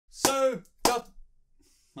So,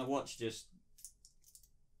 my watch just...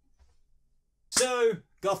 So,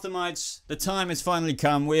 Gothamites, the time has finally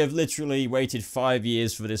come. We have literally waited 5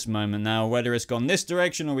 years for this moment now. Whether it's gone this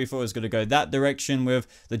direction or we thought it was going to go that direction with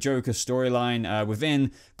the Joker storyline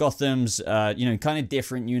within Gotham's, kind of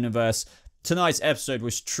different universe. Tonight's episode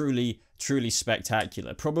was truly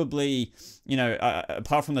spectacular. Probably,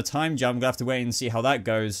 apart from the time jump, I'm going to have to wait and see how that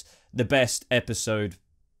goes. The best episode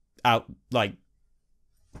out, like...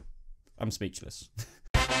 I'm speechless.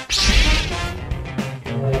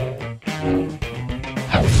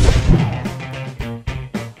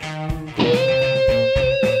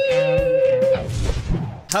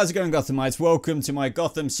 How's it going, Gothamites? Welcome to my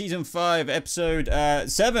Gotham Season 5 Episode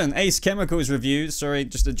 7 Ace Chemicals review. Sorry,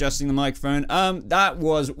 just adjusting the microphone. That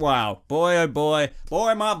was, wow. Boy, oh boy.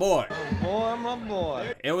 Boy, my boy. Boy, my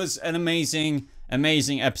boy. It was an amazing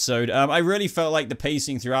episode. I really felt like the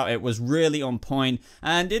pacing throughout it was really on point,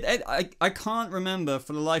 and I can't remember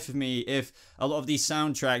for the life of me if a lot of these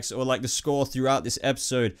soundtracks or like the score throughout this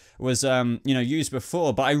episode was used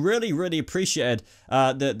before, but I really appreciated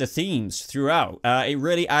the themes throughout. It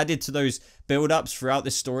really added to those build-ups throughout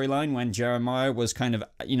this storyline when Jeremiah was kind of,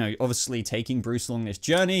 obviously taking Bruce along this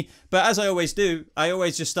journey. But as I always do, I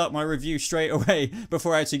always just start my review straight away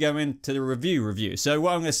before I actually go into the review. So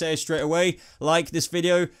what I'm going to say is straight away, like this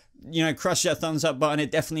video, crush that thumbs up button.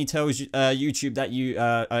 It definitely tells YouTube that you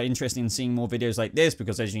are interested in seeing more videos like this,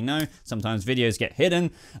 because as you know, sometimes videos get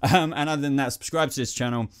hidden. And other than that, subscribe to this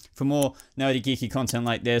channel for more nerdy, geeky content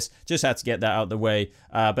like this. Just had to get that out of the way.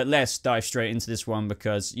 But let's dive straight into this one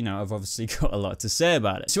because, I've obviously got a lot to say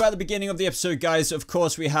about it. So at the beginning of the episode, guys, of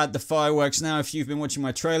course, we had the fireworks. Now, if you've been watching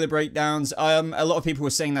my trailer breakdowns, a lot of people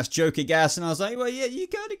were saying that's Joker gas, and I was like, well, yeah, you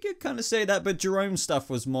could kind of say that, but Jerome's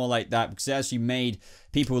stuff was more like that because it actually made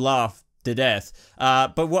people laugh to death.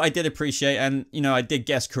 But what I did appreciate, and I did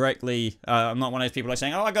guess correctly, I'm not one of those people like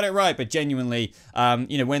saying, oh, I got it right, but genuinely,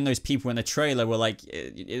 when those people in the trailer were like,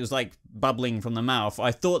 it was like bubbling from the mouth,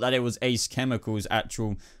 I thought that it was Ace Chemicals'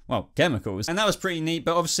 actual, chemicals, and that was pretty neat.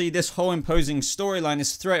 But obviously this whole imposing storyline,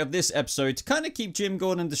 this threat of this episode to kind of keep Jim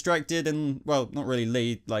Gordon distracted, and well, not really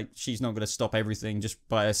Lee, like she's not going to stop everything just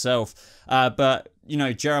by herself, but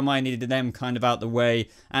Jeremiah needed them kind of out the way,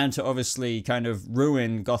 and to obviously kind of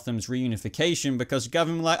ruin Gotham's reunification, because the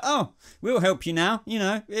government were like, oh, we'll help you now,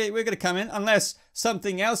 we're going to come in unless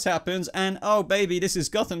something else happens, and oh baby, this is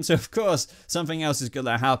Gotham, so of course something else is going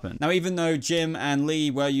to happen. Now, even though Jim and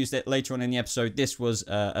Lee were used it later on in the episode, this was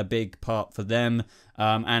a big part for them.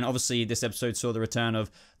 And obviously this episode saw the return of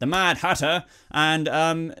the Mad Hatter,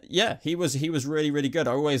 and yeah, he was really good.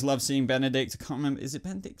 I always love seeing Benedict. I can't remember, is it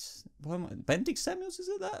Benedict? Benedict Samuels, is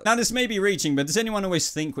it that? Now this may be reaching, but does anyone always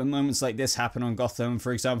think when moments like this happen on Gotham?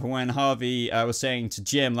 For example, when Harvey was saying to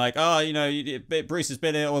Jim, like, oh, Bruce has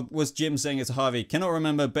been here, or was Jim saying it to Harvey? Cannot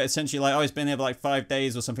remember, but essentially like, oh, he's been here for like 5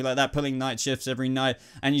 days or something like that, pulling night shifts every night,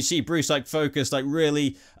 and you see Bruce like focused, like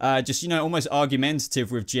really just almost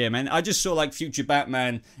argumentative with Jim, and I just saw like future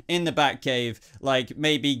Batman in the Batcave, like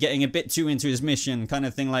maybe getting a bit too into his mission, kind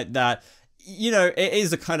of thing like that. It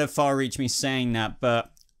is a kind of far reach me saying that,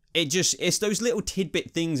 but it's those little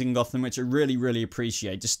tidbit things in Gotham which I really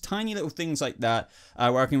appreciate. Just tiny little things like that,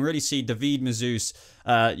 where I can really see David Mazouz,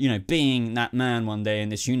 being that man one day in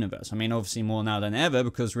this universe. I mean, obviously more now than ever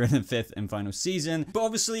because we're in the 5th and final season. But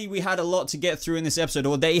obviously we had a lot to get through in this episode,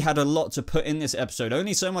 or they had a lot to put in this episode.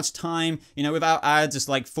 Only so much time, without ads, it's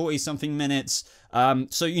like 40-something minutes.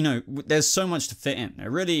 So, there's so much to fit in. It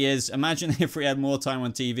really is. Imagine if we had more time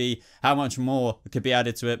on TV, how much more could be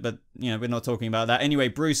added to it. But, we're not talking about that. Anyway,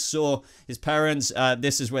 Bruce saw his parents.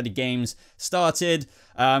 This is where the games started.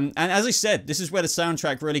 And as I said, this is where the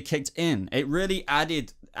soundtrack really kicked in. It really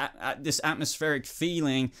added this atmospheric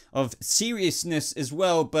feeling of seriousness as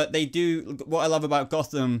well. But they do, what I love about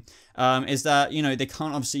Gotham is that, they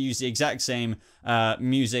can't obviously use the exact same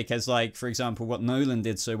music as, like, for example, what Nolan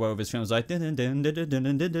did so well with his films, like like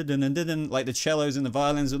the cellos and the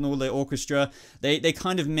violins and all the orchestra. They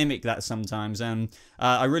kind of mimic that sometimes, and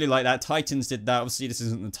I really like that. Titans did that. Obviously this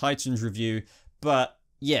isn't the Titans review, but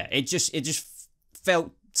yeah, it just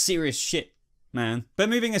felt serious shit, man. But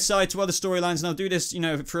moving aside to other storylines, and I'll do this,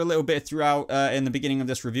 for a little bit throughout in the beginning of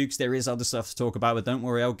this review, because there is other stuff to talk about, but don't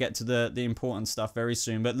worry, I'll get to the important stuff very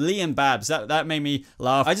soon. But Lee and Babs, that made me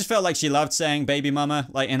laugh. I just felt like she loved saying baby mama,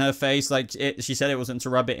 like, in her face. Like, she said it wasn't to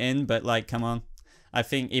rub it in, but, like, come on. I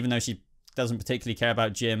think even though she doesn't particularly care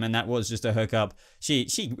about Jim, and that was just a hookup, she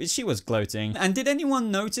was gloating. And did anyone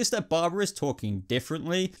notice that Barbara is talking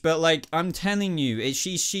differently? But, like, I'm telling you,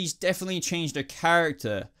 she's definitely changed her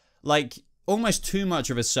character, like, almost too much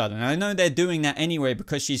of a sudden. I know they're doing that anyway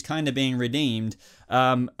because she's kind of being redeemed,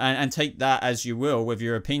 and take that as you will with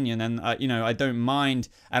your opinion. And, you know, I don't mind,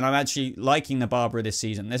 and I'm actually liking the Barbara this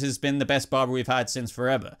season. This has been the best Barbara we've had since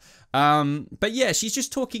forever. But yeah, she's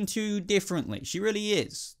just talking too differently. She really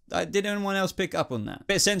is. Did anyone else pick up on that?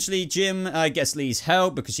 But essentially, Jim gets Lee's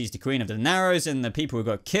help because she's the queen of the Narrows, and the people who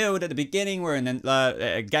got killed at the beginning were in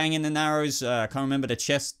a gang in the Narrows. I can't remember the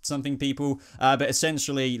chest something people, but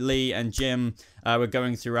essentially Lee and Jim were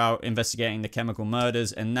going throughout investigating the chemical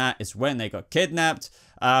murders, and that is when they got kidnapped.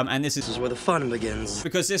 And this is where the fun begins.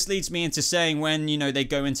 Because this leads me into saying when, you know, they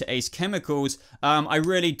go into Ace Chemicals, I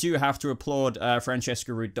really do have to applaud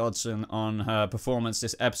Francesca Ruth Dodson on her performance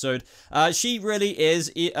this episode. She really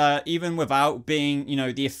is, even without being, you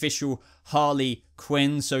know, the official Harley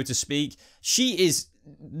Quinn, so to speak, she is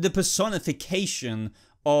the personification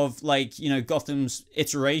of, like, you know, Gotham's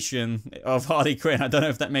iteration of Harley Quinn. I don't know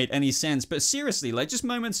if that made any sense, but seriously, like, just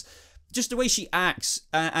moments... just the way she acts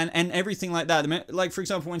and everything like that. Like, for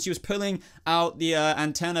example, when she was pulling out the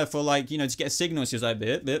antenna for, like, you know, to get a signal, she was like,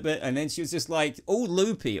 bit, and then she was just, like, all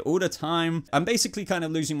loopy all the time. I'm basically kind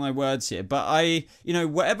of losing my words here, but you know,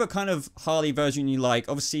 whatever kind of Harley version you like,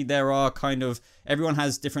 obviously there are kind of, everyone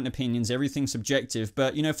has different opinions, everything's subjective,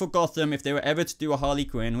 but, you know, for Gotham, if they were ever to do a Harley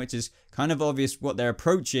Quinn, which is kind of obvious what they're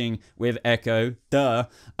approaching with Echo,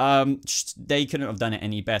 they couldn't have done it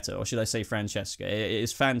any better, or should I say Francesca. It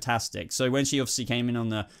is fantastic. So when she obviously came in on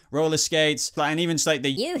the roller skates, and even just like the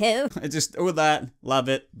yoo-hoo, just all that, love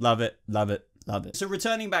it, love it, love it. Love it. So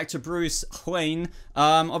returning back to Bruce Wayne,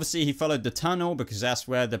 obviously he followed the tunnel because that's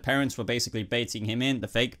where the parents were basically baiting him in. The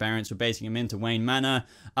fake parents were baiting him into Wayne Manor.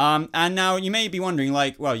 And now you may be wondering,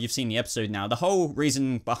 like, well, you've seen the episode now. The whole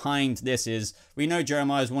reason behind this is we know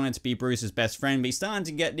Jeremiah's wanted to be Bruce's best friend, but he's starting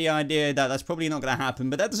to get the idea that that's probably not going to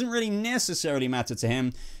happen. But that doesn't really necessarily matter to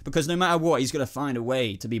him because no matter what, he's going to find a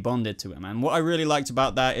way to be bonded to him. And what I really liked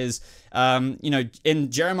about that is, you know,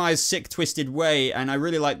 in Jeremiah's sick, twisted way, and I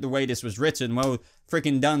really like the way this was written. Well,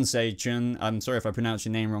 freaking done, Sachin. I'm sorry if I pronounced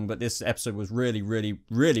your name wrong, but this episode was really, really,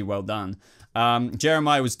 really well done.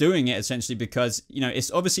 Jeremiah was doing it essentially because, you know,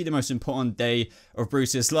 it's obviously the most important day of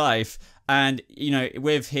Bruce's life. And, you know,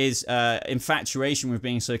 with his infatuation with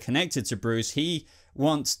being so connected to Bruce, he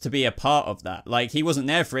wants to be a part of that. Like, he wasn't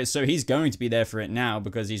there for it, so he's going to be there for it now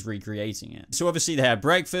because he's recreating it. So obviously they had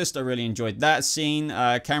breakfast. I really enjoyed that scene.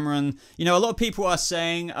 Cameron, you know, a lot of people are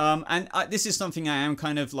saying, this is something I am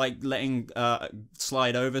kind of like letting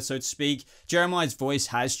slide over, so to speak. Jeremiah's voice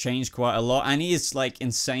has changed quite a lot, and he is like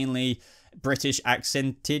insanely British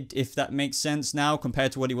accented, if that makes sense now,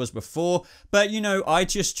 compared to what he was before. But, you know, I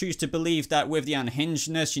just choose to believe that with the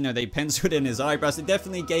unhingedness, you know, they penciled in his eyebrows. It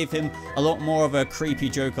definitely gave him a lot more of a creepy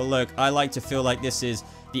Joker look. I like to feel like this is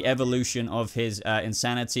the evolution of his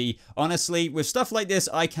insanity. Honestly, with stuff like this,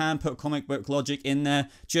 I can put comic book logic in there.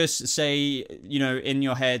 Just say, you know, in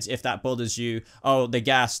your heads, if that bothers you, oh, the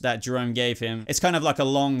gas that Jerome gave him. It's kind of like a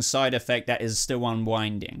long side effect that is still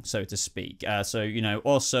unwinding, so to speak. So, you know,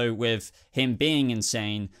 also with him being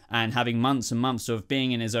insane and having months and months of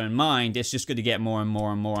being in his own mind, it's just going to get more and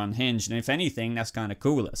more and more unhinged. And if anything, that's kind of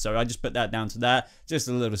cooler. So I just put that down to that. Just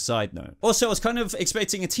a little side note. Also, I was kind of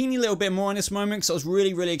expecting a teeny little bit more in this moment because I was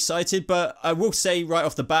really, really excited. But I will say right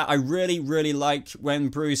off the bat, I really, really liked when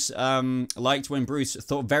Bruce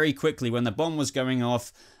thought very quickly when the bomb was going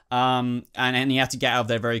off. And he had to get out of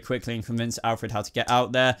there very quickly and convince Alfred how to get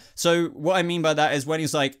out there. So what I mean by that is when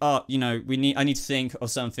he's like, oh, you know, I need to think of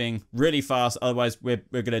something really fast, otherwise we're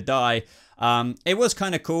gonna die. It was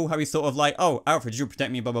kind of cool how he thought of like, oh, Alfred, you'll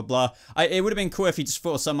protect me, blah, blah, blah. It would have been cool if he just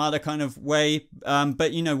thought of some other kind of way.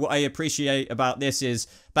 But, you know, what I appreciate about this is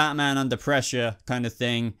Batman under pressure kind of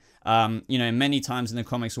thing. You know, many times in the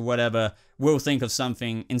comics or whatever, will think of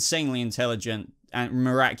something insanely intelligent and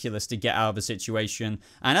miraculous to get out of a situation.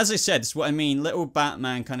 And as I said, it's what I mean, little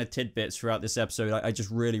Batman kind of tidbits throughout this episode I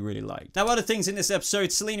just really, really liked. Now, other things in this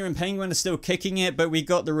episode, Selina and Penguin are still kicking it, but we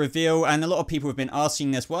got the reveal, and a lot of people have been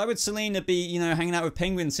asking this, why would Selina be, you know, hanging out with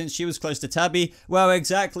Penguin since she was close to Tabby? Well,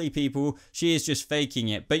 exactly, people. She is just faking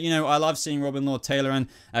it. But, you know, I love seeing Robin Lord Taylor and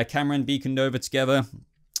Cameron beaconed over together.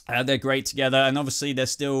 They're great together, and obviously they're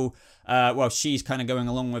still, well, she's kind of going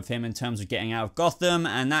along with him in terms of getting out of Gotham,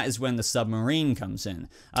 and that is when the submarine comes in.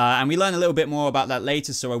 And we learn a little bit more about that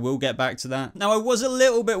later, so I will get back to that. Now, I was a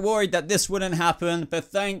little bit worried that this wouldn't happen, but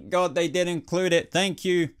thank God they did include it. Thank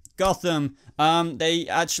you, Gotham. They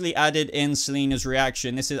actually added in Selina's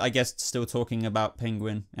reaction. This is, I guess, still talking about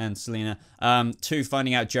Penguin and Selina, to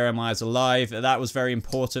finding out Jeremiah's alive. That was very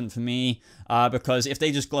important for me, because if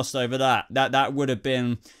they just glossed over that would have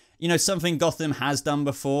been, you know, something Gotham has done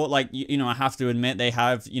before. Like, you know, I have to admit they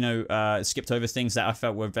have, you know, skipped over things that I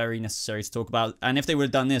felt were very necessary to talk about. And if they would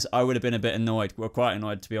have done this, I would have been a bit annoyed. Well, quite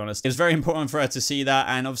annoyed, to be honest. It was very important for her to see that,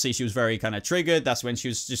 and obviously she was very kind of triggered. That's when she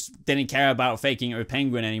was just didn't care about faking it with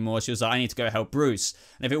Penguin anymore. She was like, I need to go help Bruce.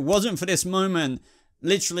 And if it wasn't for this moment,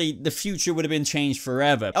 literally, the future would have been changed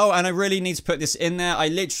forever. Oh, and I really need to put this in there. I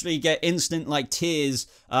literally get instant, like, tears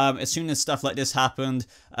as soon as stuff like this happens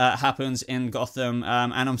in Gotham.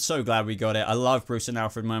 And I'm so glad we got it. I love Bruce and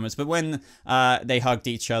Alfred moments. But when they hugged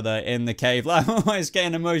each other in the cave, like, oh, it's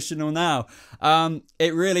getting emotional now.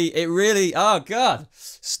 It really, oh, God.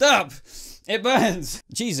 Stop. It burns.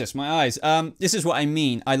 Jesus, my eyes. This is what I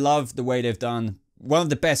mean. I love the way they've done. One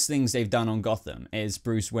of the best things they've done on Gotham is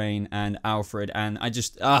Bruce Wayne and Alfred, and I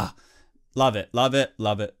just, love it, love it,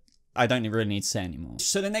 love it. I don't really need to say anymore.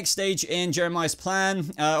 So the next stage in Jeremiah's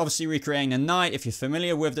plan, obviously recreating the night. If you're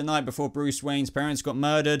familiar with the night before Bruce Wayne's parents got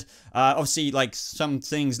murdered, obviously, like, some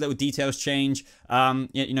things, little details change,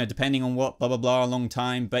 you know, depending on what, blah, blah, blah, a long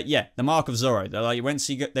time. But yeah, the Mark of Zorro. They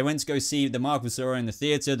went to go see the Mark of Zorro in the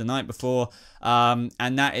theater the night before,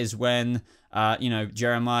 and that is when you know,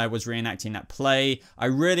 Jeremiah was reenacting that play. I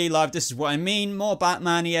really love, this is what I mean, more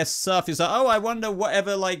Batman-esque stuff. It's like, oh, I wonder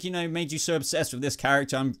whatever, like, you know, made you so obsessed with this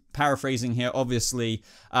character. I'm paraphrasing here, obviously.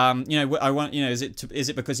 You know, I want, you know, is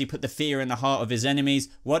it because he put the fear in the heart of his enemies?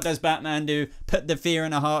 What does Batman do? Put the fear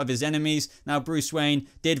in the heart of his enemies. Now, Bruce Wayne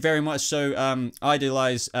did very much so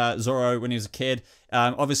idolize Zorro when he was a kid.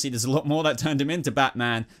 Obviously, there's a lot more that turned him into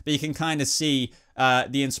Batman, but you can kind of see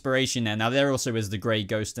the inspiration there. Now, there also is the Grey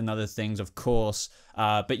Ghost and other things, of course.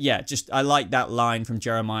 But yeah, just I like that line from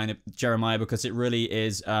Jeremiah because it really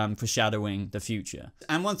is foreshadowing the future.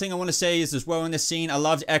 And one thing I want to say is as well in this scene, I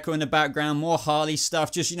loved Echo in the background, more Harley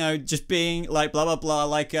stuff, just, you know, just being like blah, blah, blah.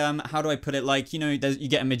 Like, how do I put it? Like, you know, you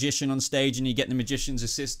get a magician on stage and you get the magician's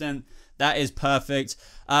assistant. That is perfect.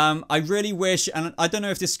 I really wish, and I don't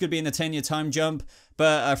know if this could be in the 10-year time jump,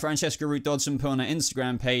 but Francesca Root Dodson put on her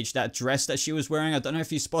Instagram page that dress that she was wearing. I don't know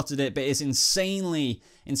if you spotted it, but it's insanely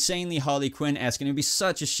Harley Quinn-esque, and it would be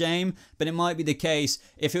such a shame, but it might be the case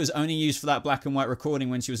if it was only used for that black and white recording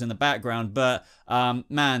when she was in the background. But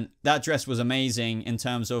man, that dress was amazing in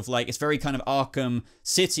terms of, like, it's very kind of Arkham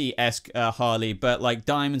City-esque Harley, but like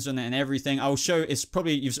diamonds on it and everything. I'll show, it's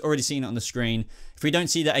probably, you've already seen it on the screen. If we don't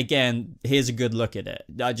see that again, here's a good look at it.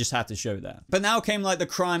 I just had to show that. But now came like the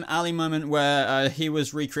crime alley moment where he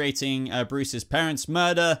was recreating Bruce's parents'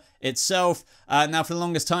 murder itself. Now for the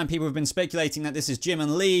longest time, people have been speculating that this is Jim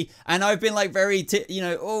and Lee, and I've been like very, you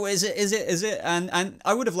know, oh, is it? And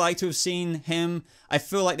I would have liked to have seen him. I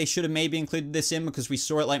feel like they should have maybe included this in because we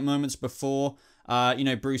saw it like moments before. You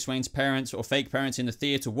know, Bruce Wayne's parents or fake parents in the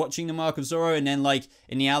theater watching the Mark of Zorro, and then like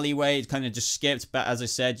in the alleyway it kind of just skipped. But as I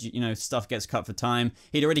said, you know, stuff gets cut for time.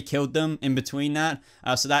 He'd already killed them in between that,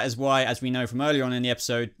 so that is why, as we know from earlier on in the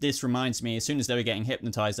episode, this reminds me, as soon as they were getting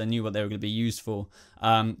hypnotized, I knew what they were going to be used for.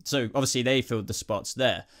 So obviously they filled the spots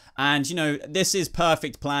there. And, you know, this is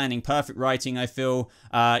perfect planning, perfect writing, I feel.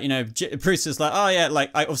 You know, Bruce is like, oh yeah,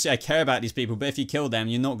 like, obviously I care about these people, but if you kill them,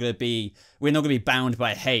 we're not going to be bound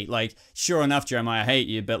by hate. Like, sure enough, Jeremiah, I hate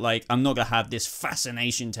you, but like, I'm not going to have this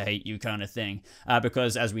fascination to hate you kind of thing.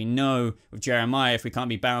 Because as we know with Jeremiah, if we can't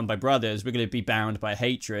be bound by brothers, we're going to be bound by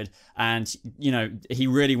hatred. And, you know, he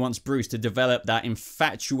really wants Bruce to develop that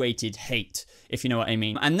infatuated hate, if you know what I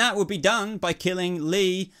mean. And that would be done by killing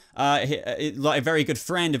Lee, like a very good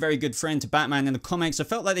friend to Batman in the comics. I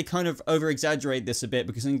felt like they kind of over-exaggerate this a bit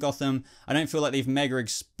because in Gotham, I don't feel like they've mega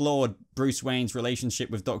explored Bruce Wayne's relationship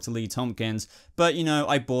with Dr. Lee Tompkins. But, you know,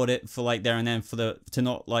 I bought it for like there and then for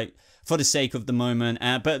the sake of the moment.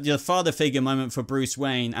 But the father figure moment for Bruce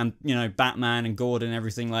Wayne and, you know, Batman and Gordon and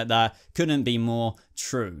everything like that couldn't be more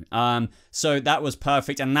true. So that was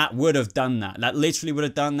perfect, and that would have done that. That literally would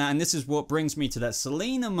have done that. And this is what brings me to that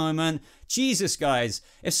Selina moment. Jesus, guys,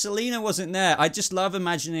 if Selina wasn't there, I just love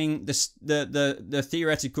imagining the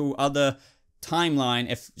theoretical other timeline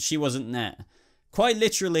if she wasn't there. Quite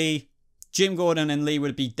literally, Jim Gordon and Lee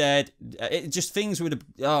would be dead. Things would have,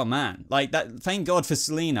 oh man, like that. Thank God for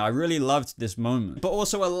Selina. I really loved this moment. But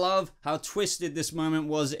also I love how twisted this moment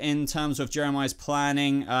was in terms of Jeremiah's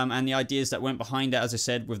planning and the ideas that went behind it, as I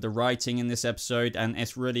said, with the writing in this episode. And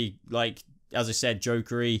it's really, like, as I said,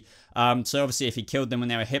 jokery. So obviously if he killed them when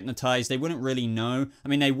they were hypnotized, they wouldn't really know. I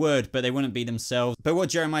mean, they would, but they wouldn't be themselves. But what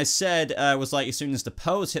Jeremiah said was like, as soon as the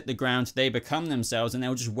pearls hit the ground, they become themselves and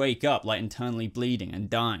they'll just wake up like internally bleeding and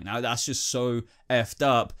dying. Now that's just so effed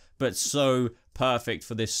up, but so perfect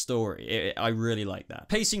for this story. I really like that.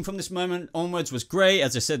 Pacing from this moment onwards was great.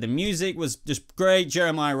 As I said, the music was just great.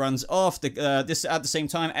 Jeremiah runs off. This at the same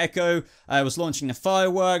time, Echo was launching the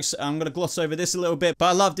fireworks. I'm going to gloss over this a little bit, but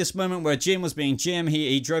I love this moment where Jim was being Jim.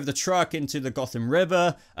 He drove the truck into the Gotham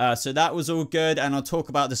River, so that was all good, and I'll talk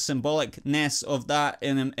about the symbolicness of that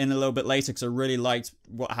in a little bit later, because I really liked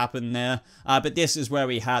what happened there. But this is where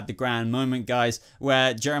we had the grand moment, guys,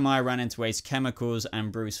 where Jeremiah ran into Ace Chemicals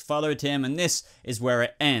and Bruce followed him, and this is where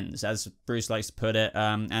it ends, as Bruce likes to put it,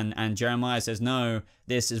 and Jeremiah says, no,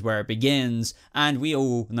 this is where it begins, and we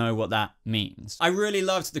all know what that means. I really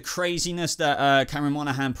loved the craziness that Cameron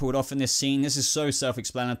Monaghan pulled off in this scene. This is so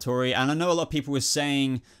self-explanatory, and I know a lot of people were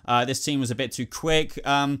saying this scene was a bit too quick,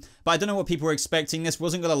 but I don't know what people were expecting. This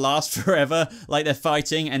wasn't going to last forever, like they're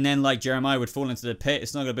fighting, and then like Jeremiah would fall into the pit.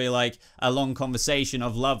 It's not going to be like a long conversation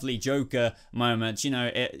of lovely Joker moments. You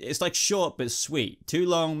know, it's like short but sweet. Too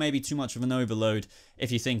long, maybe too much of an overload,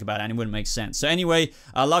 if you think about it, and it wouldn't make sense. So anyway,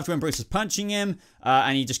 I loved when Bruce was punching him,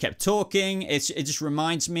 and he just kept talking. It just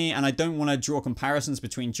reminds me, and I don't want to draw comparisons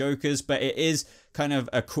between Jokers, but it is kind of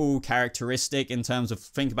a cool characteristic in terms of,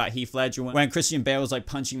 think about Heath Ledger when Christian Bale was like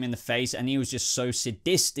punching him in the face, and he was just so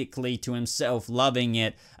sadistically to himself, loving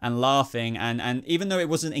it and laughing, and even though it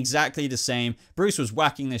wasn't exactly the same, Bruce was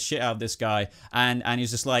whacking the shit out of this guy, and he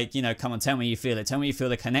was just like, you know, come on, tell me you feel it, tell me you feel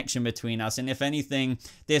the connection between us. And if anything,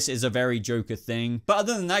 this is a very Joker thing. But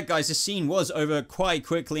other than that, guys, the scene was over quite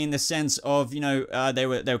quickly, in the sense of, you know, they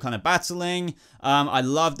were kind of battling. I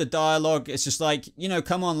love the dialogue. It's just like, you know,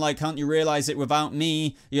 come on, like, can't you realize it? Without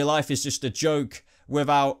me, your life is just a joke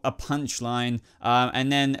without a punchline.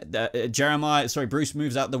 And then Bruce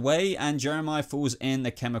moves out the way, and Jeremiah falls in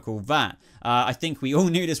the chemical vat. I think we all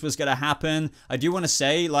knew this was going to happen. I do want to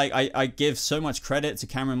say, like, I give so much credit to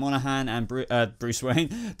Cameron Monaghan and Bruce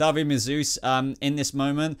Wayne, David Mazouz, in this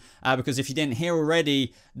moment, because if you didn't hear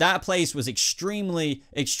already, that place was extremely,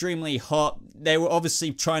 extremely hot. They were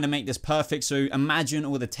obviously trying to make this perfect, so imagine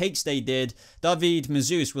all the takes they did. David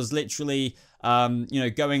Mazouz was literally you know,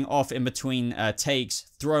 going off in between takes,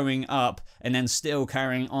 throwing up, and then still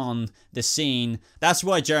carrying on the scene. That's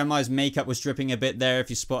why Jeremiah's makeup was dripping a bit there, if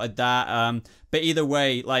you spotted that. But either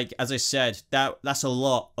way, like, as I said, that's a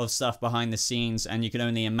lot of stuff behind the scenes, and you can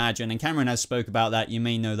only imagine, and Cameron has spoke about that. You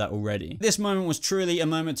may know that already. This moment was truly a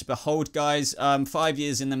moment to behold, guys. 5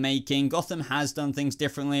 years in the making. Gotham has done things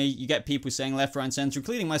differently. You get people saying left, right, and center,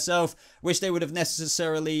 including myself, wish they would have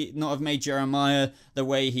necessarily not have made Jeremiah the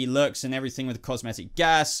way he looks and everything with the cosmetic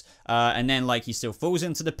gas, and then, like, he still falls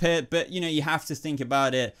into the pit. But, you know, you have to think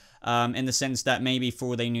about it in the sense that maybe for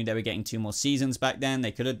all they knew, they were getting 2 more seasons back then.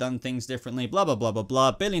 They could have done things differently, blah, blah, blah, blah,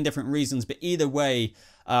 blah. Billion different reasons, but either way,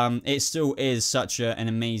 it still is such an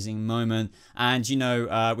amazing moment. And, you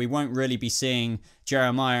know, we won't really be seeing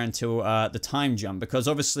Jeremiah until the time jump, because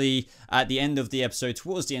obviously at the end of the episode,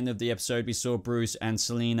 towards the end of the episode, we saw Bruce and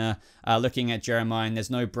Selina looking at Jeremiah, and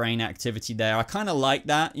there's no brain activity there. I kind of like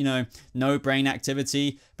that, you know, no brain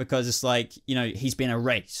activity, because it's like, you know, he's been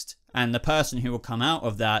erased, and the person who will come out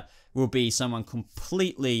of that will be someone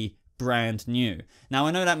completely brand new. Now,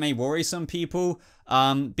 I know that may worry some people,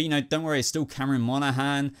 but, you know, don't worry, it's still Cameron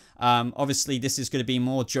Monaghan. Obviously, this is going to be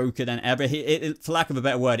more Joker than ever. For lack of a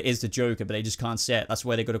better word, it is the Joker, but they just can't say it. That's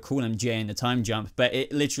why they got to call him Jay in the time jump, but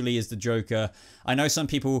it literally is the Joker. I know some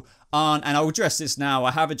people aren't, and I'll address this now.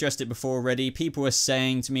 I have addressed it before already. People are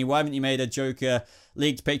saying to me, why haven't you made a Joker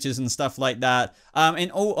leaked pictures and stuff like that? In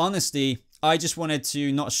all honesty, I just wanted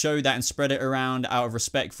to not show that and spread it around out of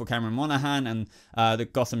respect for Cameron Monaghan and the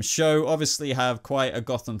Gotham show. Obviously have quite a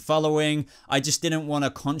Gotham following. I just didn't want to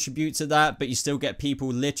contribute to that, but you still get people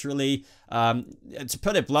literally, to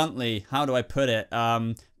put it bluntly, how do I put it,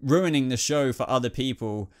 ruining the show for other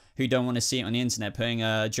people who don't want to see it on the internet, putting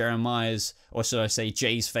Jeremiah's, or should I say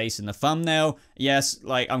Jay's face in the thumbnail. Yes,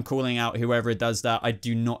 like, I'm calling out whoever does that. I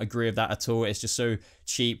do not agree with that at all. It's just so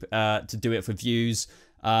cheap to do it for views.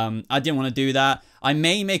 I didn't want to do that. I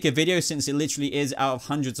may make a video, since it literally is out of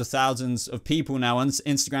hundreds of thousands of people now on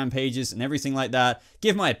Instagram pages and everything like that,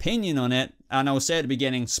 give my opinion on it, and I will say at the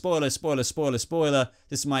beginning, spoiler, spoiler, spoiler, spoiler,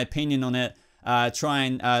 this is my opinion on it. Try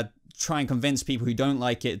and convince people who don't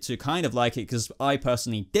like it to kind of like it, because I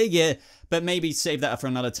personally dig it, but maybe save that for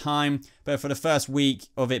another time. But for the first week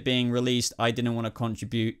of it being released, I didn't want to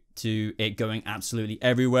contribute to it going absolutely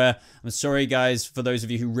everywhere. I'm sorry, guys, for those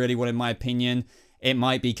of you who really wanted my opinion. It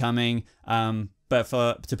might be coming, but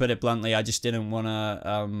to put it bluntly, I just didn't want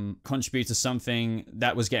to contribute to something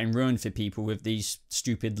that was getting ruined for people with these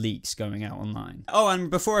stupid leaks going out online. Oh,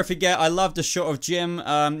 and before I forget, I love the shot of Jim,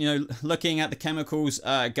 you know, looking at the chemicals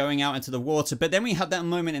going out into the water. But then we had that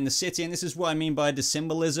moment in the city, and this is what I mean by the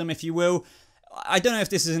symbolism, if you will. I don't know if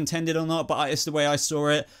this is intended or not, but it's the way I saw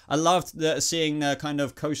it. I loved seeing the kind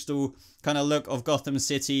of coastal kind of look of Gotham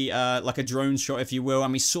City, like a drone shot, if you will.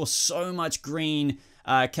 And we saw so much green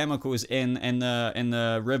chemicals in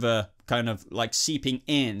the river kind of like seeping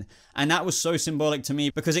in, and that was so symbolic to me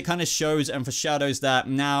because it kind of shows and foreshadows that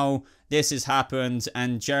now this has happened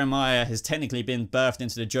and Jeremiah has technically been birthed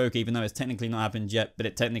into the Joker, even though it's technically not happened yet, but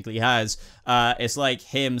it technically has. It's like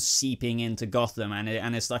him seeping into Gotham,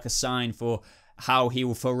 and it's like a sign for how he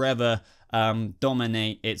will forever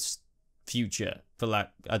dominate its future. For like,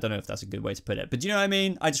 I don't know if that's a good way to put it, but you know what I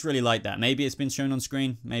mean? I just really like that. Maybe it's been shown on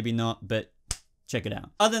screen, maybe not, but check it out.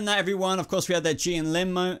 Other than that, everyone, of course, we had that G and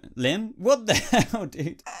Lim What the hell,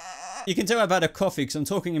 dude? You can tell I've had a coffee because I'm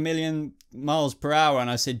talking a million miles per hour and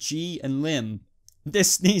I said G and Lim.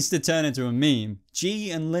 This needs to turn into a meme.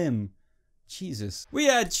 G and Lim. Jesus. We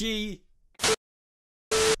had Jim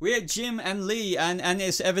and Lee, and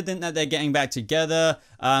it's evident that they're getting back together.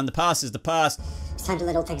 The past is the past. It's time to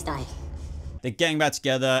let old things die. They're getting back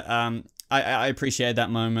together. I appreciate that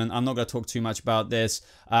moment. I'm not going to talk too much about this.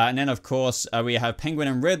 And then, of course, we have Penguin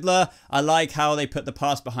and Riddler. I like how they put the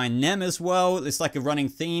past behind them as well. It's like a running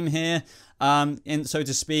theme here, so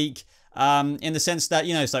to speak, in the sense that,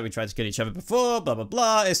 you know, it's like we tried to kill each other before, blah, blah,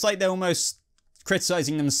 blah. It's like they're almost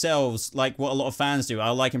criticizing themselves like what a lot of fans do.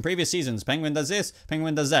 Like in previous seasons, Penguin does this,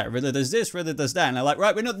 Penguin does that, Riddler does this, Riddler does that. And they're like,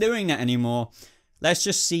 right, we're not doing that anymore. Let's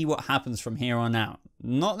just see what happens from here on out.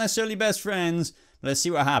 Not necessarily best friends, but let's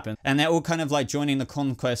see what happens. And they're all kind of like joining the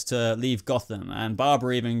conquest to leave Gotham. And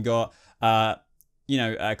Barbara even got,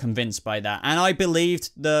 convinced by that. And I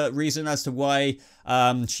believed the reason as to why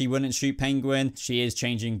she wouldn't shoot Penguin. She is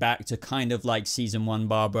changing back to kind of like season 1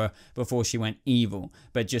 Barbara before she went evil,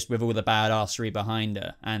 but just with all the badassery behind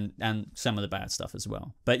her and some of the bad stuff as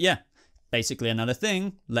well. But yeah, basically another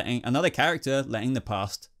character letting the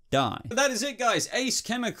past die. But that is it, guys. Ace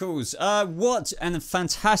Chemicals. What a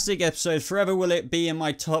fantastic episode. Forever will it be in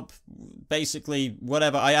my top, basically,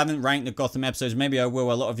 whatever. I haven't ranked the Gotham episodes. Maybe I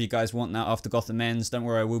will. A lot of you guys want that after Gotham ends. Don't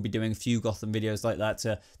worry, I will be doing a few Gotham videos like that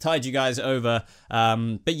to tide you guys over.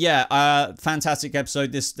 But yeah, fantastic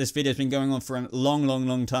episode. This video's been going on for a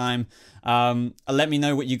long time. Let me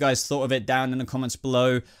know what you guys thought of it down in the comments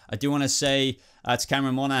below. I do want to say to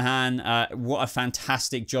Cameron Monaghan, what a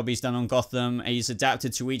fantastic job he's done on Gotham. He's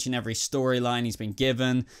adapted to each and every storyline he's been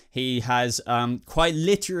given. He has quite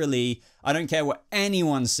literally, I don't care what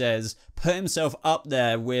anyone says, put himself up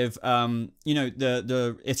there with,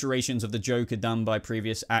 the iterations of the Joker done by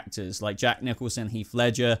previous actors like Jack Nicholson, Heath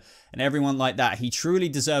Ledger, and everyone like that. He truly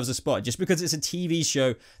deserves a spot. Just because it's a TV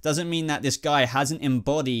show doesn't mean that this guy hasn't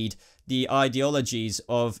embodied the ideologies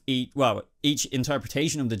of each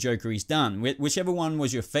interpretation of the Joker he's done, whichever one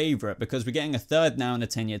was your favorite, because we're getting a third now in a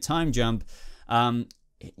 10-year time jump. You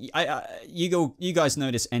guys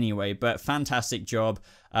know this anyway, but fantastic job.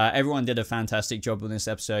 Everyone did a fantastic job on this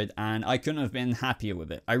episode, and I couldn't have been happier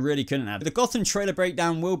with it. I really couldn't have. The Gotham trailer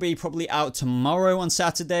breakdown will be probably out tomorrow on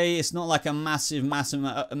Saturday. It's not like a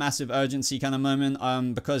massive urgency kind of moment,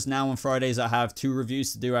 because now on Fridays I have 2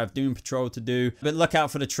 reviews to do. I have Doom Patrol to do, but look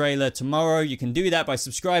out for the trailer tomorrow. You can do that by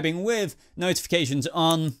subscribing with notifications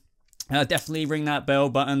on. Definitely ring that bell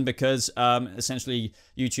button, because essentially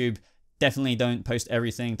YouTube definitely doesn't post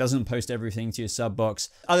everything to your sub box.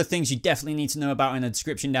 Other things you definitely need to know about in the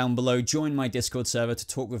description down below. Join my Discord server to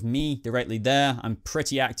talk with me directly there. I'm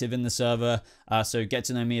pretty active in the server, so get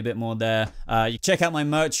to know me a bit more there. You check out my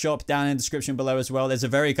merch shop down in the description below as well. There's a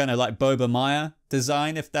very kind of like Boba Maya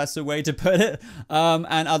design, if that's the way to put it,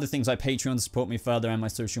 and other things like Patreon to support me further, and my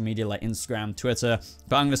social media like Instagram, Twitter.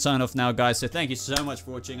 But I'm gonna sign off now, guys, so thank you so much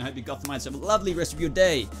for watching. I hope you Gothamites have a lovely rest of your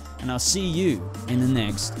day, and I'll see you in the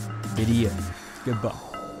next video. Goodbye.